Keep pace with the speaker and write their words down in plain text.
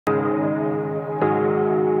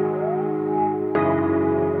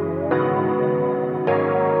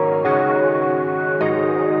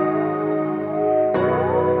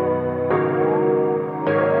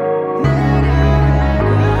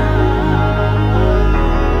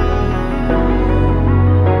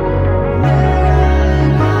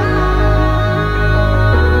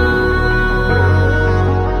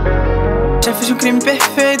crime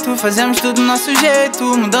perfeito. Fazemos tudo do nosso jeito,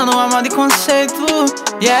 mudando a moda e conceito.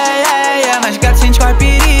 Yeah, yeah, yeah, nas gatas a gente corre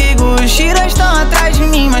perigo. Os tiras estão atrás de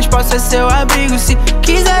mim, mas posso ser seu abrigo. Se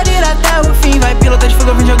quiser ir até o fim, vai pilota de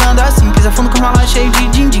fogo, vem jogando assim. Pisa fundo com uma rola cheia de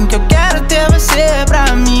din-din, que eu quero ter você pra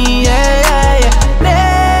mim. Yeah, yeah, yeah.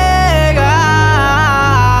 Nega,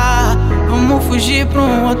 vamos fugir pra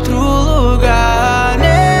um outro lugar.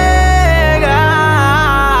 Nega,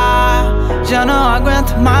 já não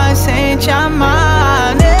aguento mais sem te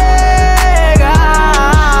amar. Nega,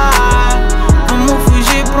 vamos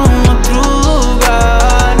fugir pra um outro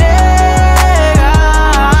lugar. Nega,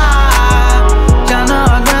 já não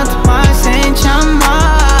aguento mais sem te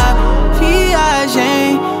amar.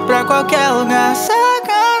 Viagem pra qualquer lugar,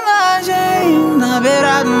 sacanagem na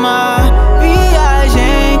beira do mar.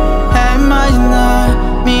 Viagem é imaginar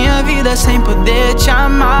minha vida sem poder te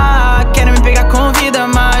amar. Querem me pegar com vida,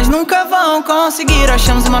 mas nunca vão conseguir.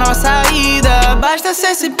 Achamos uma nova saída, basta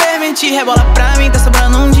cê se permitir. Rebola pra mim, tá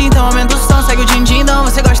sobrando um dia, então aumenta o som, segue o din-din. Então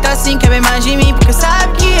você gosta assim, quer bem mais de mim, porque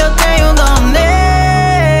sabe que eu tenho um dom.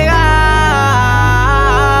 Nega,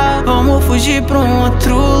 vamos fugir pra um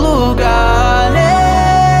outro lugar. Nega,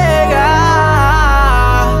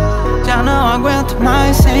 já não aguento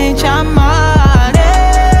mais sem te amar.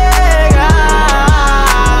 Nega,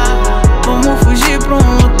 vamos fugir pra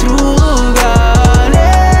um outro lugar.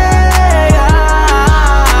 Nega,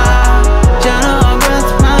 já não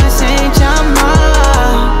aguento mais sem te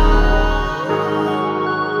amar.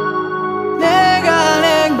 Nega,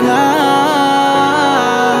 nega,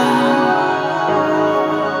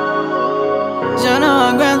 já não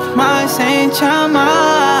aguento mais sem te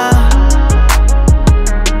amar.